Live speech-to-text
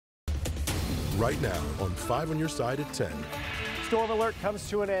right now on 5 on your side at 10. Storm alert comes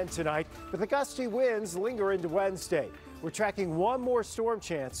to an end tonight, but the gusty winds linger into Wednesday. We're tracking one more storm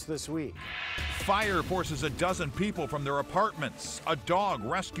chance this week. Fire forces a dozen people from their apartments. A dog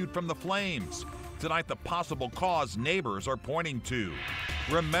rescued from the flames. Tonight, the possible cause neighbors are pointing to.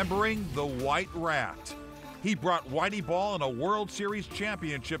 Remembering the White Rat. He brought Whitey Ball and a World Series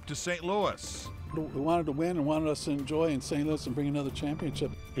championship to St. Louis. We wanted to win and wanted us to enjoy in St. Louis and bring another championship.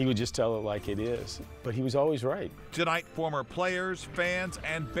 He would just tell it like it is, but he was always right. Tonight, former players, fans,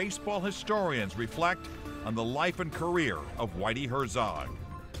 and baseball historians reflect on the life and career of Whitey Herzog.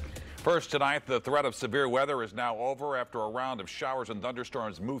 First tonight, the threat of severe weather is now over after a round of showers and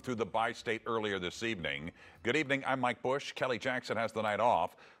thunderstorms moved through the bi-state earlier this evening. Good evening, I'm Mike Bush. Kelly Jackson has the night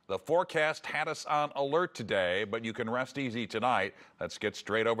off. The forecast had us on alert today, but you can rest easy tonight. Let's get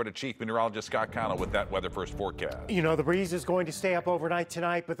straight over to Chief Meteorologist Scott Connell with that Weather First forecast. You know, the breeze is going to stay up overnight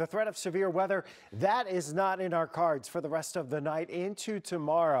tonight, but the threat of severe weather, that is not in our cards for the rest of the night into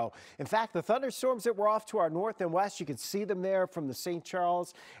tomorrow. In fact, the thunderstorms that were off to our north and west, you can see them there from the St.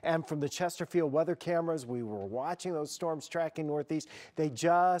 Charles and from the Chesterfield weather cameras. We were watching those storms tracking northeast. They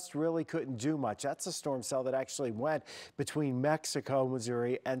just really couldn't do much. That's a storm cell that actually went between Mexico,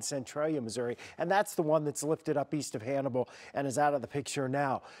 Missouri, and Centralia, Missouri, and that's the one that's lifted up east of Hannibal and is out of the picture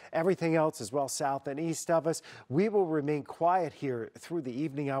now. Everything else is well south and east of us. We will remain quiet here through the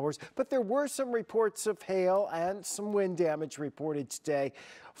evening hours, but there were some reports of hail and some wind damage reported today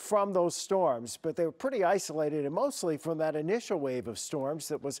from those storms, but they were pretty isolated and mostly from that initial wave of storms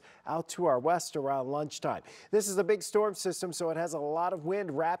that was out to our west around lunchtime. This is a big storm system, so it has a lot of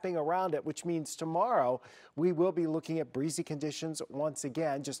wind wrapping around it, which means tomorrow we will be looking at breezy conditions once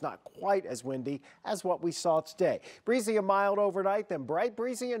again, just not quite as windy as what we saw today. Breezy and mild overnight, then bright,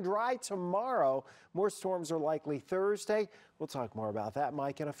 breezy, and dry tomorrow. More storms are likely Thursday. We'll talk more about that,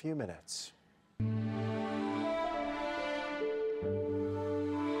 Mike, in a few minutes.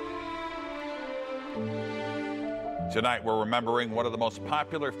 Tonight, we're remembering one of the most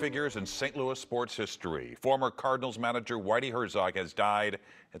popular figures in St. Louis sports history. Former Cardinals manager Whitey Herzog has died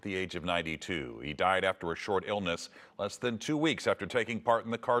at the age of 92. He died after a short illness less than 2 weeks after taking part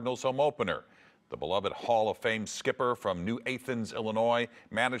in the Cardinals home opener. The beloved Hall of Fame skipper from New Athens, Illinois,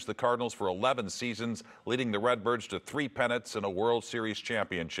 managed the Cardinals for 11 seasons, leading the Redbirds to 3 pennants and a World Series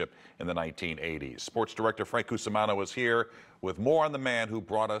championship in the 1980s. Sports director Frank Cusimano is here with more on the man who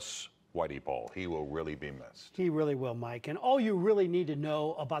brought us Whitey Ball. He will really be missed. He really will, Mike. And all you really need to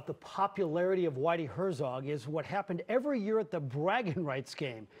know about the popularity of Whitey Herzog is what happened every year at the bragging rights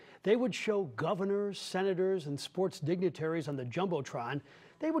game. They would show governors, senators, and sports dignitaries on the Jumbotron.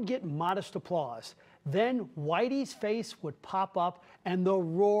 They would get modest applause. Then Whitey's face would pop up, and the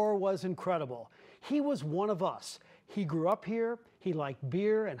roar was incredible. He was one of us. He grew up here. He liked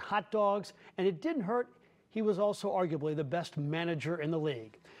beer and hot dogs, and it didn't hurt. He was also arguably the best manager in the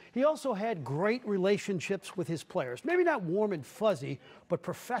league. He also had great relationships with his players. Maybe not warm and fuzzy, but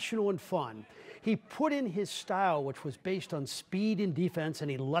professional and fun. He put in his style, which was based on speed and defense,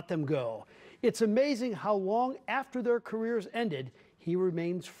 and he let them go. It's amazing how long after their careers ended, he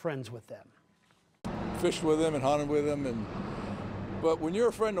remains friends with them. Fished with him and hunted with him, but when you're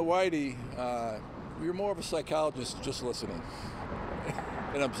a friend of Whitey, you're more of a psychologist just listening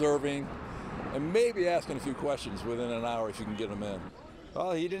and observing and maybe asking a few questions within an hour if you can get them in.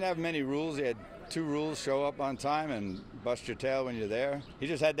 Well, he didn't have many rules. He had 2 rules: show up on time and bust your tail when you're there. He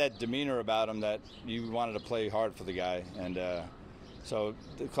just had that demeanor about him that you wanted to play hard for the guy. And so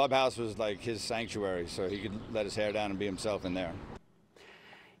the clubhouse was like his sanctuary, so he could let his hair down and be himself in there.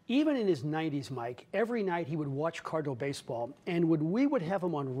 Even in his 90s, Mike, every night he would watch Cardinal baseball, and when we would have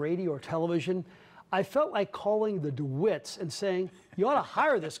him on radio or television, I felt like calling the DeWitts and saying, you ought to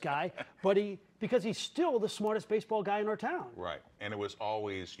hire this guy, because he's still the smartest baseball guy in our town. Right, and it was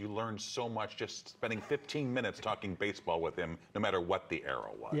always, you learned so much just spending 15 minutes talking baseball with him, no matter what the era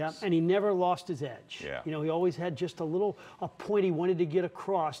was. Yeah, and he never lost his edge. Yeah. You know, he always had just a point he wanted to get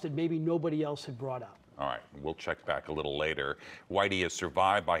across that maybe nobody else had brought up. All right, we'll check back a little later. Whitey is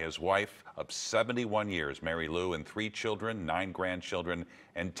survived by his wife of 71 years, Mary Lou, and 3 children, 9 grandchildren,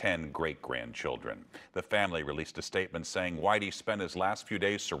 and 10 great-grandchildren. The family released a statement saying Whitey spent his last few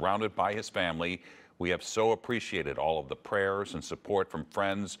days surrounded by his family. We have so appreciated all of the prayers and support from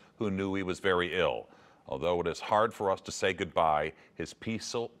friends who knew he was very ill. Although it is hard for us to say goodbye, his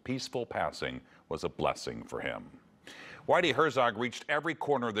peaceful passing was a blessing for him. Whitey Herzog reached every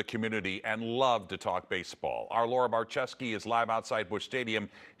corner of the community and loved to talk baseball. Our Laura Barczewski is live outside Busch Stadium.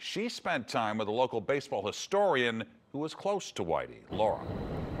 She spent time with a local baseball historian who was close to Whitey. Laura.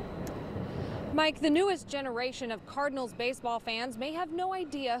 Mike, the newest generation of Cardinals baseball fans may have no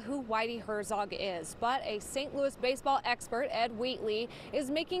idea who Whitey Herzog is, but a St. Louis baseball expert, Ed Wheatley, is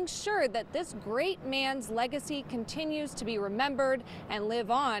making sure that this great man's legacy continues to be remembered and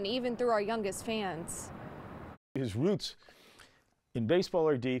live on even through our youngest fans. His roots in baseball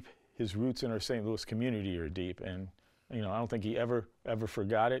are deep. His roots in our St. Louis community are deep, and I don't think he ever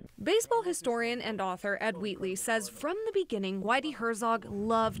forgot it. Baseball historian and author Ed Wheatley says from the beginning, Whitey Herzog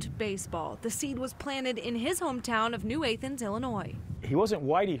loved baseball. The seed was planted in his hometown of New Athens, Illinois. He wasn't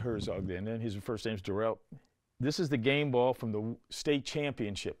Whitey Herzog then. His first name's Darrell. This is the game ball from the state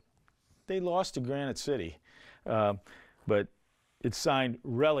championship. They lost to Granite City, but it's signed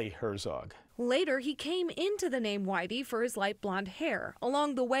Relly Herzog. Later, he came into the name Whitey for his light blonde hair.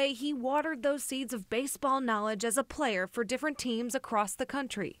 Along the way, he watered those seeds of baseball knowledge as a player for different teams across the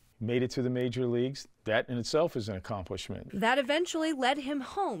country. Made it to the major leagues. That in itself is an accomplishment. That eventually led him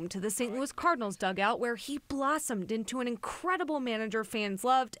home to the St. Louis Cardinals dugout, where he blossomed into an incredible manager fans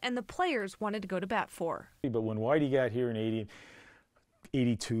loved and the players wanted to go to bat for. But when Whitey got here in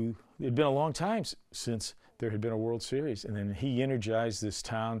 82, it had been a long time since there had been a World Series, and then he energized this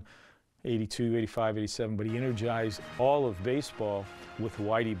town. 82, 85, 87, but he energized all of baseball with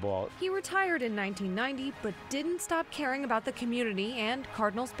Whitey ball. He retired in 1990, but didn't stop caring about the community and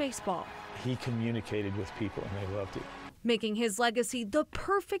Cardinals baseball. He communicated with people, and they loved it. Making his legacy the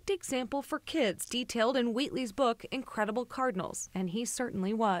perfect example for kids, detailed in Wheatley's book, Incredible Cardinals, and he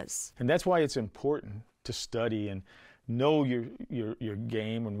certainly was. And that's why it's important to study and know your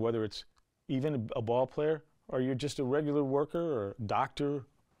game, and whether it's even a ball player or you're just a regular worker or doctor,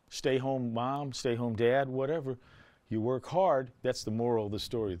 stay-home mom, stay-home dad, whatever. You work hard, that's the moral of the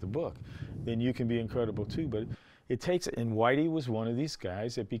story of the book. Then you can be incredible too. But it takes, and Whitey was one of these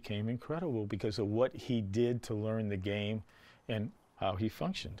guys that became incredible because of what he did to learn the game and how he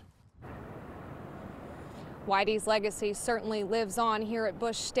functioned. Whitey's legacy certainly lives on here at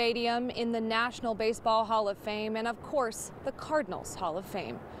Busch Stadium, in the National Baseball Hall of Fame, and of course, the Cardinals Hall of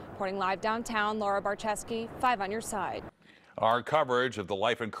Fame. Reporting live downtown, Laura Barcheski, 5 on your side. Our coverage of the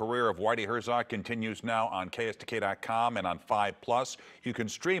life and career of Whitey Herzog continues now on KSDK.com and on 5+. You can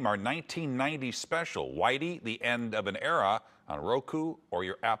stream our 1990 special, Whitey, The End of an Era, on Roku or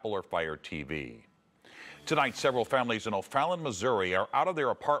your Apple or Fire TV. Tonight, several families in O'Fallon, Missouri are out of their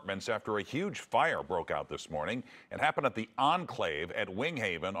apartments after a huge fire broke out this morning. It happened at the Enclave at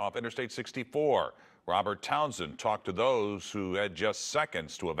Winghaven off Interstate 64. Robert Townsend talked to those who had just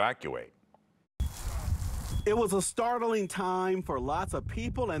seconds to evacuate. It was a startling time for lots of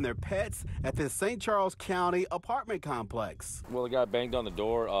people and their pets at this St. Charles County apartment complex. Well, the guy banged on the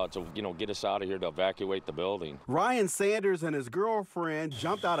door to, get us out of here to evacuate the building. Ryan Sanders and his girlfriend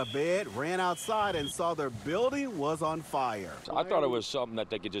jumped out of bed, ran outside, and saw their building was on fire. I thought it was something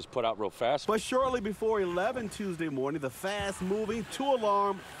that they could just put out real fast. But shortly before 11 Tuesday morning, the fast-moving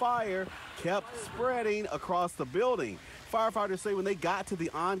two-alarm fire kept spreading across the building. Firefighters say when they got to the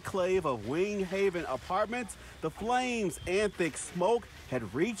Enclave of Winghaven Apartments, the flames and thick smoke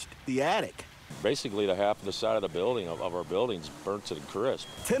had reached the attic. Basically, the half of the side of the building, of our buildings, burnt to the crisp.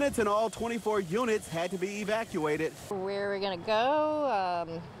 Tenants in all 24 units had to be evacuated. Where are we going to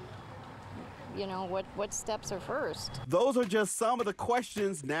go? What steps are first? Those are just some of the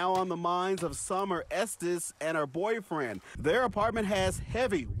questions now on the minds of Summer Estes and her boyfriend. Their apartment has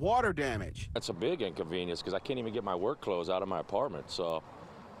heavy water damage. That's a big inconvenience because I can't even get my work clothes out of my apartment, so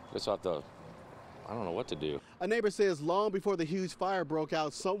I guess I don't know what to do. A neighbor says long before the huge fire broke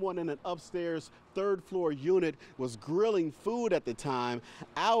out, someone in an upstairs third-floor unit was grilling food at the time.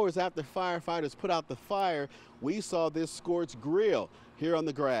 Hours after firefighters put out the fire, we saw this scorched grill here on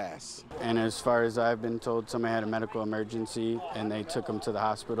the grass. And as far as I've been told, somebody had a medical emergency and they took him to the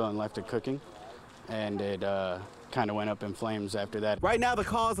hospital and left it cooking. And it kind of went up in flames after that. Right now, the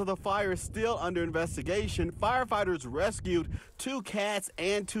cause of the fire is still under investigation. Firefighters rescued 2 cats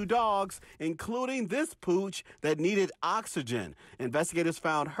and 2 dogs, including this pooch that needed oxygen. Investigators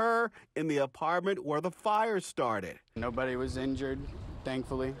found her in the apartment where the fire started. Nobody was injured,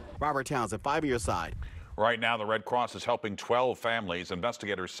 thankfully. Robert Townsend, 5 on your side. Right now, the Red Cross is helping 12 families.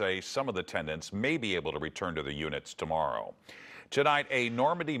 Investigators say some of the tenants may be able to return to the units tomorrow. Tonight, a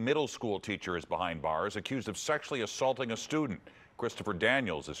Normandy middle school teacher is behind bars, accused of sexually assaulting a student. Christopher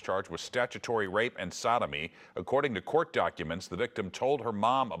Daniels is charged with statutory rape and sodomy. According to court documents, the victim told her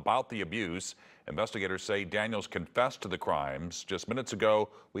mom about the abuse. Investigators say Daniels confessed to the crimes. Just minutes ago,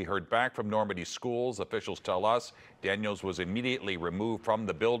 we heard back from Normandy schools. Officials tell us Daniels was immediately removed from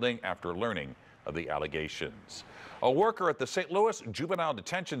the building after learning of the allegations. A worker at the St. Louis Juvenile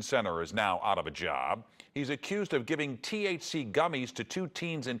Detention Center is now out of a job. He's accused of giving THC gummies to 2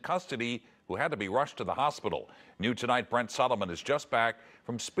 teens in custody who had to be rushed to the hospital. New tonight, Brent Solomon is just back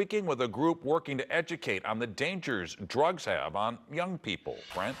from speaking with a group working to educate on the dangers drugs have on young people.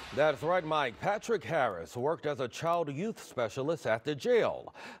 Brent? That's right, Mike. Patrick Harris worked as a child youth specialist at the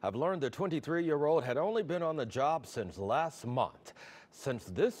jail. I've learned the 23-year-old had only been on the job since last month. Since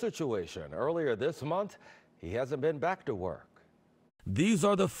this situation earlier this month, he hasn't been back to work. These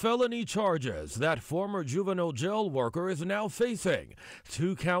are the felony charges that former juvenile jail worker is now facing.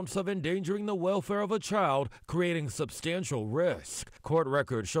 2 counts of endangering the welfare of a child, creating substantial risk. Court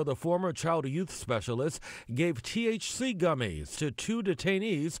records show the former child youth specialist gave THC gummies to 2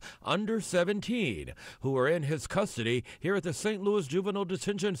 detainees under 17 who were in his custody here at the St. Louis Juvenile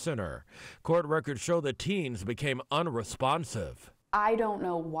Detention Center. Court records show the teens became unresponsive. I don't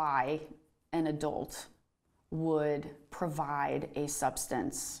know why an adult would provide a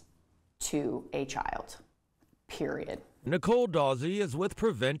substance to a child, period. Nicole Dawsey is with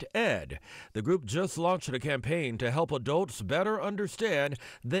Prevent Ed. The group just launched a campaign to help adults better understand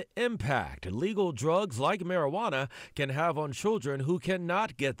the impact legal drugs like marijuana can have on children who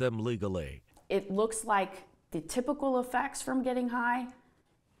cannot get them legally. It looks like the typical effects from getting high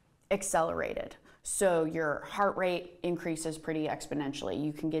accelerated. So your heart rate increases pretty exponentially.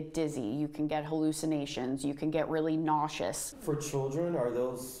 You can get dizzy, you can get hallucinations, you can get really nauseous. For children, are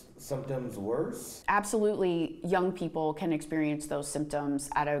those symptoms worse? Absolutely, young people can experience those symptoms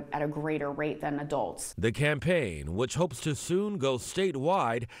at a greater rate than adults. The campaign, which hopes to soon go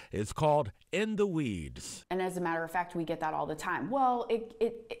statewide, is called In the Weeds. And as a matter of fact, we get that all the time. Well,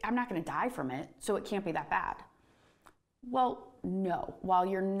 I'm not going to die from it, so it can't be that bad. Well, no. While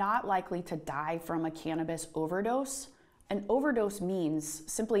you're not likely to die from a cannabis overdose, an overdose means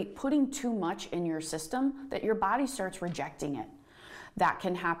simply putting too much in your system that your body starts rejecting it. That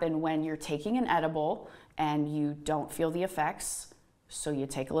can happen when you're taking an edible and you don't feel the effects, so you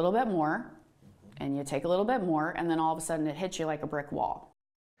take a little bit more, and you take a little bit more, and then all of a sudden it hits you like a brick wall.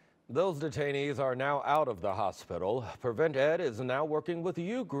 Those detainees are now out of the hospital. Prevent Ed is now working with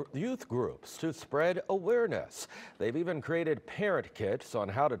youth groups to spread awareness. They've even created parent kits on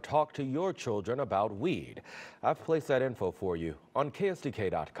how to talk to your children about weed. I've placed that info for you on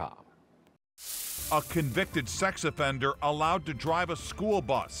KSDK.com. A convicted sex offender allowed to drive a school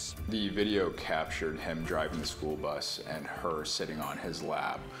bus. The video captured him driving the school bus and her sitting on his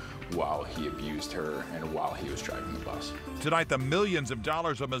lap while he abused her and while he was driving the bus. Tonight, the millions of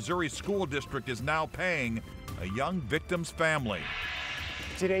dollars a Missouri school district is now paying a young victim's family.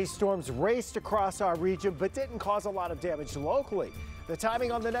 Today's storms raced across our region but didn't cause a lot of damage locally. The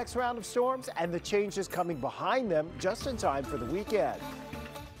timing on the next round of storms and the changes coming behind them just in time for the weekend.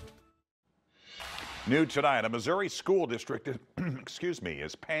 New tonight, a Missouri school district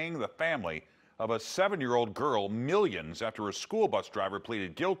is paying the family of a 7-year-old girl millions after a school bus driver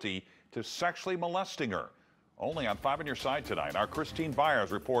pleaded guilty to sexually molesting her. Only on 5 on Your Side tonight, our Christine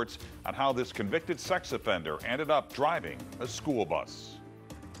Byers reports on how this convicted sex offender ended up driving a school bus.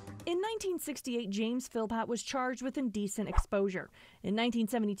 In 1968, James Philpott was charged with indecent exposure. In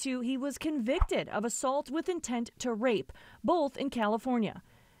 1972, he was convicted of assault with intent to rape, both in California.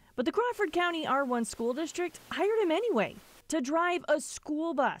 But the Crawford County R1 school district hired him anyway to drive a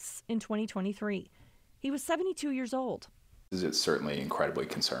school bus in 2023. He was 72 years old. It's certainly incredibly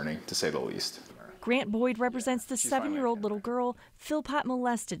concerning, to say the least. Grant Boyd represents the 7-year-old little girl Philpott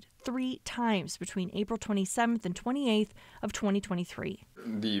molested 3 times between April 27th and 28th of 2023.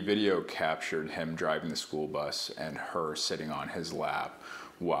 The video captured him driving the school bus and her sitting on his lap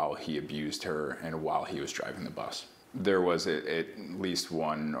while he abused her and while he was driving the bus. There was at least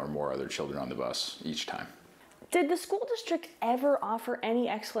 1 or more other children on the bus each time. Did the school district ever offer any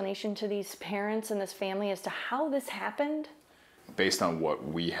explanation to these parents and this family as to how this happened? Based on what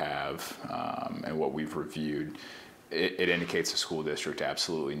we have and what we've reviewed, it indicates the school district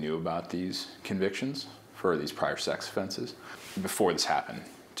absolutely knew about these convictions for these prior sex offenses before this happened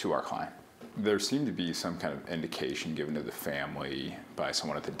to our client. There seemed to be some kind of indication given to the family by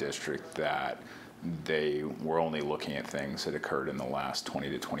someone at the district that they were only looking at things that occurred in the last 20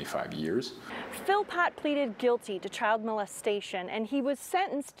 to 25 years. Philpott pleaded guilty to child molestation, and he was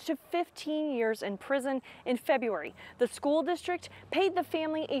sentenced to 15 years in prison in February. The school district paid the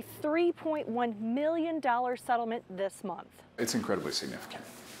family a $3.1 million settlement this month. It's incredibly significant,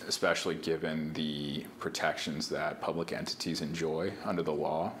 especially given the protections that public entities enjoy under the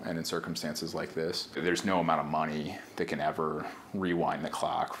law and in circumstances like this. There's no amount of money that can ever rewind the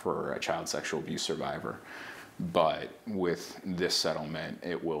clock for a child sexual abuse survivor. But with this settlement,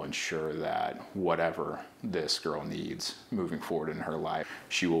 it will ensure that whatever this girl needs moving forward in her life,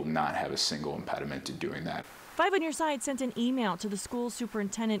 she will not have a single impediment to doing that. 5 on Your Side sent an email to the school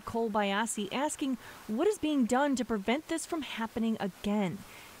superintendent, Cole Biasi, asking what is being done to prevent this from happening again.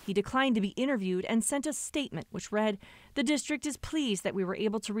 He declined to be interviewed and sent a statement which read, "The district is pleased that we were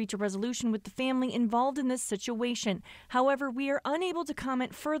able to reach a resolution with the family involved in this situation. However, we are unable to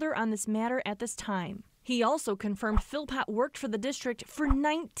comment further on this matter at this time." He also confirmed Philpott worked for the district for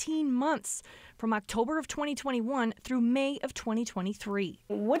 19 months, from October of 2021 through May of 2023.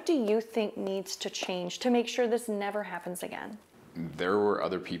 What do you think needs to change to make sure this never happens again? There were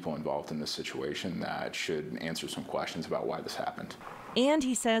other people involved in this situation that should answer some questions about why this happened. And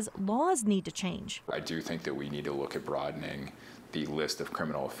he says laws need to change. I do think that we need to look at broadening the list of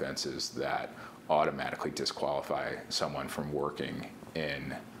criminal offenses that automatically disqualify someone from working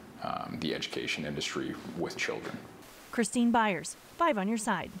in the education industry with children. Christine Byers, 5 on Your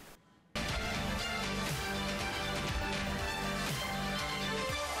Side.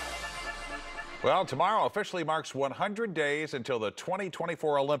 Well, tomorrow officially marks 100 days until the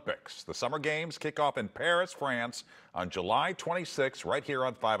 2024 Olympics. The Summer Games kick off in Paris, France on July 26, right here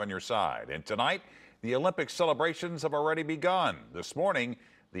on 5 on Your Side. And tonight, the Olympic celebrations have already begun. This morning,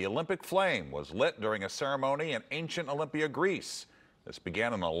 the Olympic flame was lit during a ceremony in ancient Olympia, Greece. This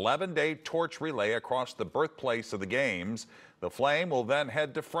began an 11-day torch relay across the birthplace of the Games. The flame will then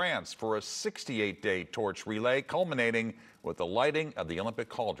head to France for a 68-day torch relay, culminating with the lighting of the Olympic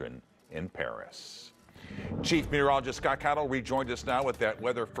cauldron in Paris. Chief Meteorologist Scott Cottle rejoined us now with that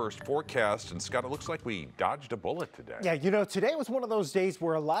weather first forecast. And Scott, it looks like we dodged a bullet today. Yeah, you know, today was one of those days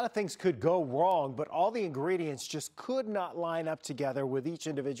where a lot of things could go wrong, but all the ingredients just could not line up together with each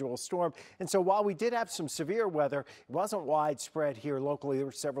individual storm. And so while we did have some severe weather, it wasn't widespread here locally. There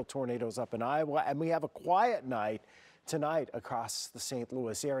were several tornadoes up in Iowa, and we have a quiet night tonight across the St.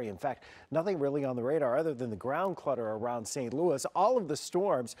 Louis area. In fact, nothing really on the radar other than the ground clutter around St. Louis. All of the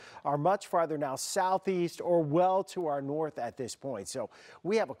storms are much farther now southeast or well to our north at this point. So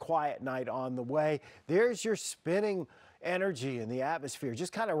we have a quiet night on the way. There's your spinning energy in the atmosphere,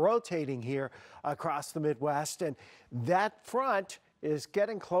 just kind of rotating here across the Midwest. And that front is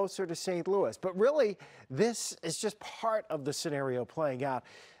getting closer to St. Louis. But really, this is just part of the scenario playing out.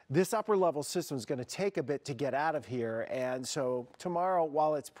 This upper level system is going to take a bit to get out of here. And so tomorrow,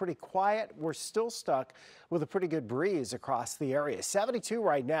 while it's pretty quiet, we're still stuck with a pretty good breeze across the area. 72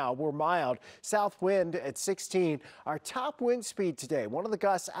 right now. We're mild. South wind at 16. Our top wind speed today, one of the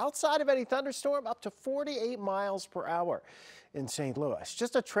gusts outside of any thunderstorm, up to 48 miles per hour in St. Louis.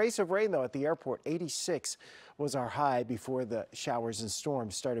 Just a trace of rain, though, at the airport. 86 was our high before the showers and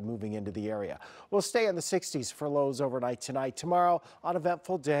storms started moving into the area. We'll stay in the 60s for lows overnight tonight. Tomorrow,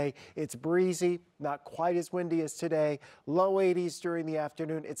 uneventful day. It's breezy, not quite as windy as today. Low 80s during the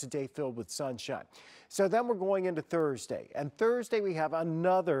afternoon. It's a day filled with sunshine. So then we're going into Thursday. And Thursday we have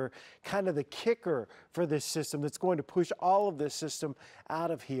another kind of the kicker for this system that's going to push all of this system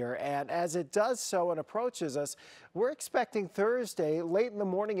out of here. And as it does so and approaches us, we're expecting Thursday late in the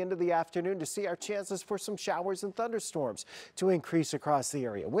morning into the afternoon to see our chances for some showers and thunderstorms to increase across the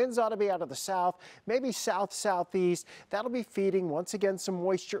area. Winds ought to be out of the south, maybe south-southeast. That'll be feeding once again some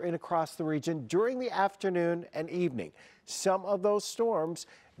moisture in across the region during the afternoon and evening. Some of those storms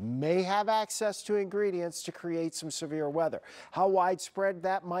may have access to ingredients to create some severe weather. How widespread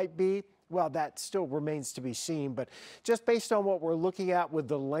that might be, well, that still remains to be seen. But just based on what we're looking at with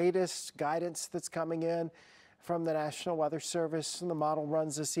the latest guidance that's coming in from the National Weather Service and the model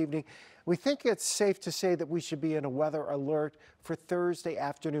runs this evening, we think it's safe to say that we should be in a weather alert for Thursday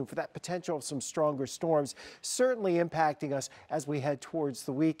afternoon for that potential of some stronger storms, certainly impacting us as we head towards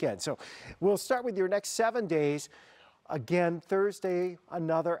the weekend. So we'll start with your next 7 days. Again, Thursday,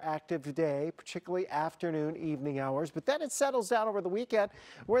 another active day, particularly afternoon, evening hours. But then it settles down over the weekend.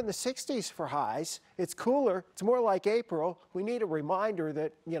 We're in the 60s for highs. It's cooler. It's more like April. We need a reminder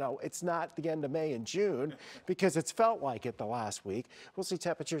that, you know, it's not the end of May and June because it's felt like it the last week. We'll see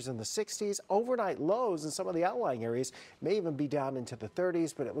temperatures in the 60s. Overnight lows in some of the outlying areas may even be down into the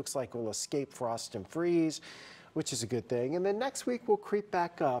 30s, but it looks like we'll escape frost and freeze, which is a good thing. And then next week we'll creep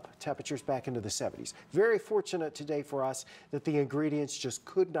back up, temperatures back into the 70s. Very fortunate today for us that the ingredients just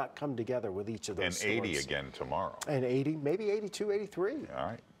could not come together with each of those And storms. 80 again tomorrow. And 80, maybe 82, 83. All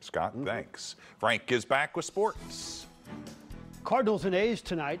right, Scott, thanks. Frank is back with sports. Cardinals and A's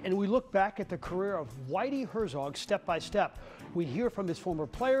tonight, and we look back at the career of Whitey Herzog step by step. We hear from his former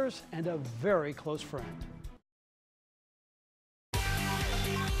players and a very close friend.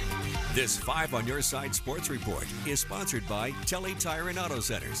 This 5 on Your Side Sports Report is sponsored by Telly Tire and Auto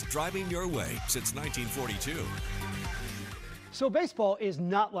Centers, driving your way since 1942. So baseball is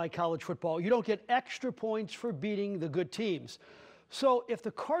not like college football. You don't get extra points for beating the good teams. So if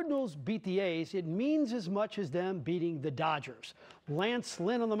the Cardinals beat the A's, it means as much as them beating the Dodgers. Lance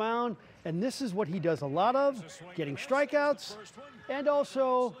Lynn on the mound, and this is what he does a lot of, getting strikeouts and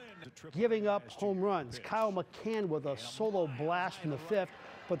also giving up home runs. Kyle McCann with a solo blast in the 5th,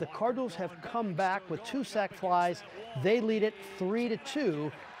 but the Cardinals have come back with 2 sac flies. They lead it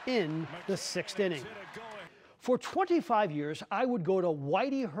 3-2 in the 6th inning. For 25 years, I would go to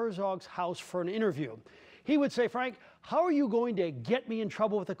Whitey Herzog's house for an interview. He would say, Frank, how are you going to get me in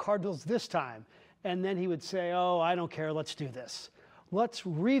trouble with the Cardinals this time? And then he would say, oh, I don't care, let's do this. Let's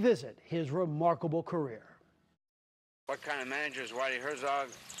revisit his remarkable career. What kind of manager is Whitey Herzog?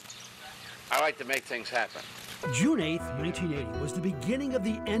 I like to make things happen. June 8th, 1980 was the beginning of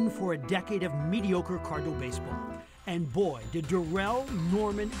the end for a decade of mediocre Cardinal baseball. And boy, did Darrell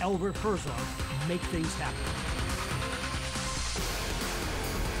Norman Elbert Herzog make things happen.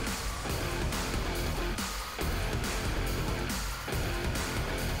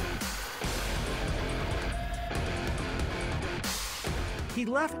 He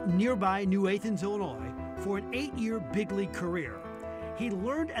left nearby New Athens, Illinois, for an 8-year big league career. He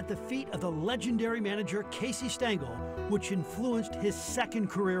learned at the feet of the legendary manager Casey Stengel, which influenced his second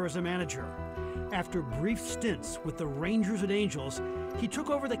career as a manager. After brief stints with the Rangers and Angels, he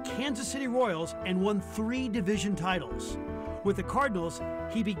took over the Kansas City Royals and won 3 division titles. With the Cardinals,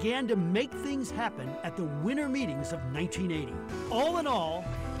 he began to make things happen at the winter meetings of 1980. All in all,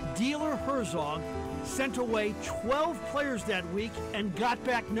 Dealer Herzog sent away 12 players that week and got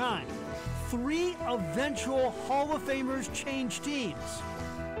back 9. 3 eventual Hall of Famers changed teams.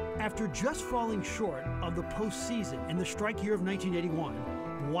 After just falling short of the postseason in the strike year of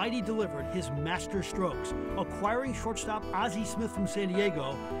 1981, Whitey delivered his master strokes, acquiring shortstop Ozzie Smith from San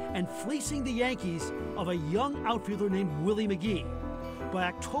Diego and fleecing the Yankees of a young outfielder named Willie McGee. By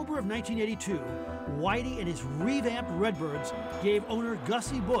October of 1982, Whitey and his revamped Redbirds gave owner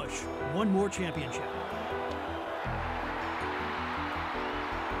Gussie Busch one more championship.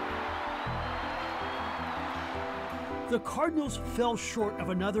 The Cardinals fell short of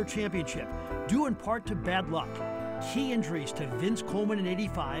another championship, due in part to bad luck. Key injuries to Vince Coleman in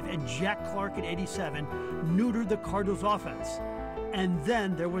 '85 and Jack Clark in '87 neutered the Cardinals' offense. And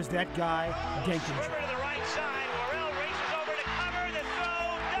then there was that guy, Denkinger.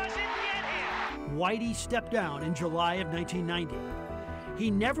 Whitey stepped down in July of 1990. He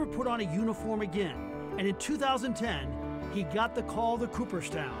never put on a uniform again, and in 2010, he got the call to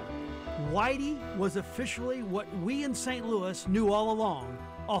Cooperstown. Whitey was officially what we in St. Louis knew all along,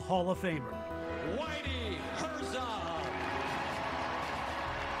 a Hall of Famer. Whitey Herzog.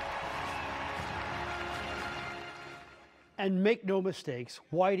 And make no mistakes,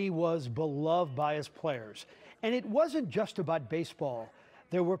 Whitey was beloved by his players. And it wasn't just about baseball.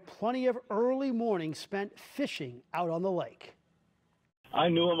 There were plenty of early mornings spent fishing out on the lake. I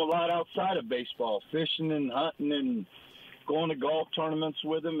knew him a lot outside of baseball, fishing and hunting and going to golf tournaments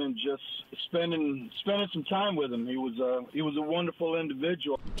with him and just spending some time with him. He was a wonderful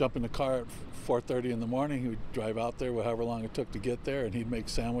individual. Jump in the car at 4:30 in the morning. He would drive out there, however long it took to get there, and he'd make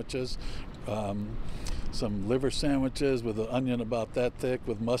sandwiches. Some liver sandwiches with an onion about that thick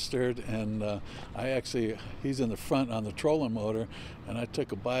with mustard, and he's in the front on the trolling motor, and I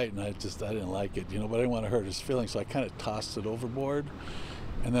took a bite and I didn't like it, but I didn't want to hurt his feelings, so I kind of tossed it overboard.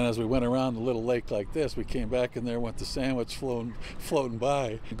 And then as we went around the little lake like this, we came back in there, went the sandwich floating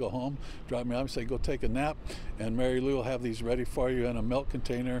by. Go home, drop me off, say go take a nap, and Mary Lou will have these ready for you in a milk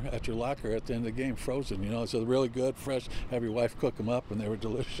container at your locker at the end of the game, frozen. So they're really good, fresh. Have your wife cook them up, and they were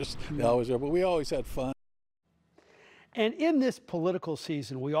delicious. They always are, but we always had fun. And in this political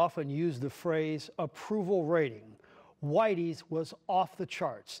season, we often use the phrase approval rating. Whitey's was off the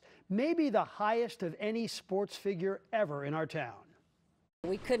charts, maybe the highest of any sports figure ever in our town.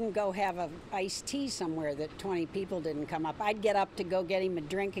 We couldn't go have an iced tea somewhere that 20 people didn't come up. I'd get up to go get him a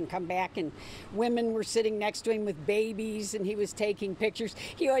drink and come back, and women were sitting next to him with babies, and he was taking pictures.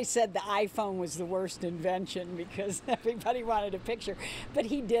 He always said the iPhone was the worst invention because everybody wanted a picture, but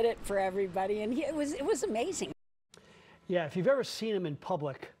he did it for everybody, and it was amazing. Yeah, if you've ever seen him in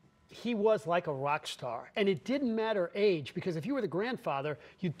public, he was like a rock star. And it didn't matter age, because if you were the grandfather,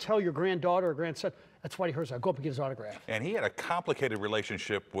 you'd tell your granddaughter or grandson, that's Whitey Herzog, go up and get his autograph. And he had a complicated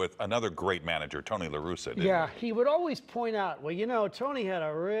relationship with another great manager, Tony La Russa, didn't Yeah, he would always point out, well, Tony had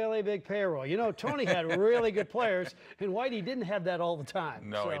a really big payroll. Tony had really good players, and Whitey didn't have that all the time.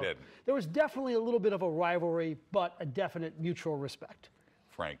 No, he didn't. There was definitely a little bit of a rivalry, but a definite mutual respect.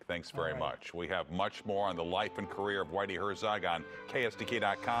 Frank, thanks very much. We have much more on the life and career of Whitey Herzog on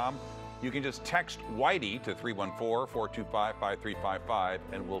KSDK.com. You can just text Whitey to 314-425-5355,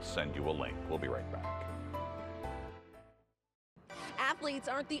 and we'll send you a link. We'll be right back. athletes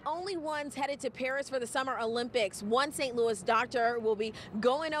aren't the only ones headed to Paris for the Summer Olympics. One St. Louis doctor will be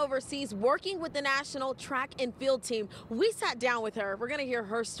going overseas working with the national track and field team. We sat down with her. We're going to hear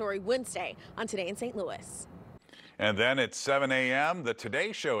her story Wednesday on Today in St. Louis. And then at 7 a.m., the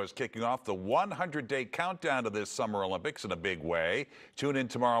Today Show is kicking off the 100-day countdown to this Summer Olympics in a big way. Tune in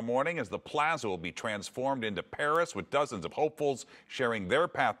tomorrow morning as the plaza will be transformed into Paris with dozens of hopefuls sharing their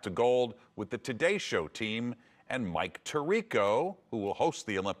path to gold with the Today Show team. And Mike Tirico, who will host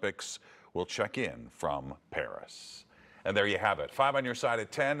the Olympics, will check in from Paris. And there you have it. 5 on your side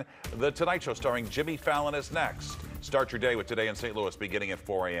at 10. The Tonight Show starring Jimmy Fallon is next. Start your day with Today in St. Louis beginning at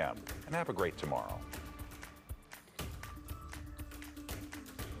 4 a.m. And have a great tomorrow.